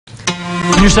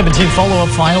News 17 follow-up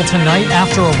file tonight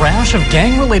after a rash of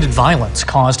gang-related violence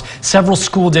caused several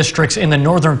school districts in the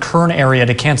northern Kern area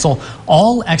to cancel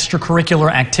all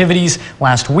extracurricular activities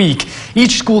last week.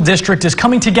 Each school district is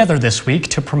coming together this week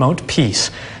to promote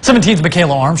peace. 17's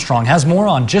Michaela Armstrong has more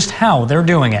on just how they're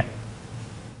doing it.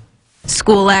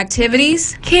 School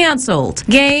activities canceled,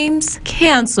 games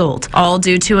canceled, all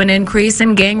due to an increase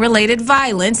in gang-related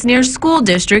violence near school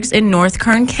districts in North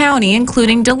Kern County,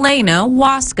 including Delano,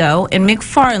 Wasco, and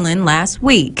McFarland last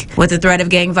week. With the threat of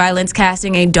gang violence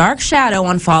casting a dark shadow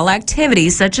on fall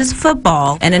activities such as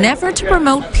football, and an effort to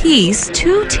promote peace,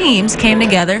 two teams came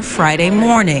together Friday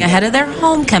morning ahead of their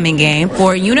homecoming game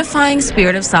for a unifying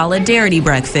spirit of solidarity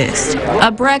breakfast.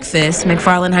 A breakfast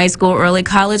McFarland High School early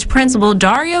college principal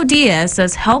Dario Diaz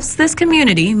says helps this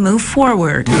community move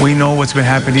forward. We know what's been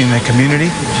happening in the community,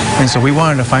 and so we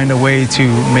wanted to find a way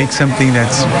to make something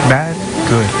that's bad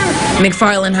good.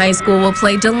 McFarland High School will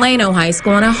play Delano High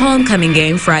School in a homecoming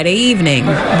game Friday evening.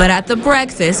 But at the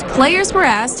breakfast, players were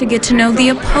asked to get to know the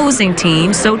opposing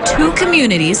team so two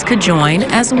communities could join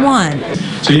as one.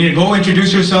 So you need to go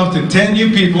introduce yourself to 10 new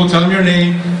people, tell them your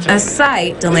name. A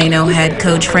sight, Delano head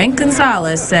coach Frank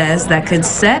Gonzalez says, that could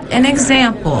set an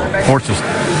example. Sports is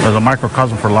a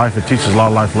microcosm for life. It teaches a lot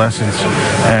of life lessons.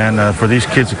 And for these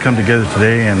kids to come together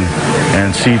today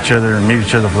and see each other and meet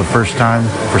each other for the first time,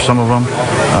 for some of them,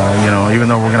 even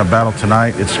though we're going to battle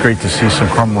tonight, it's great to see some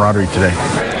camaraderie today.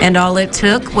 And all it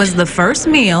took was the first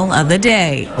meal of the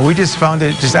day. We just found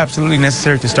it just absolutely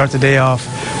necessary to start the day off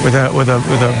with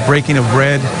a breaking of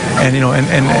bread,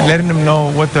 and letting them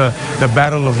know what the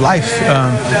battle of life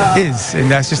is, and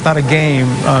that's just not a game.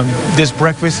 This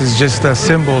breakfast is just a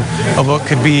symbol of what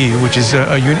could be, which is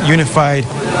a unified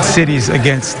cities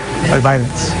against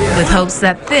violence. With hopes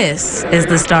that this is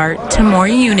the start to more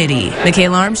unity.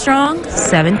 Michaela Armstrong,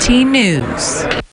 17 News.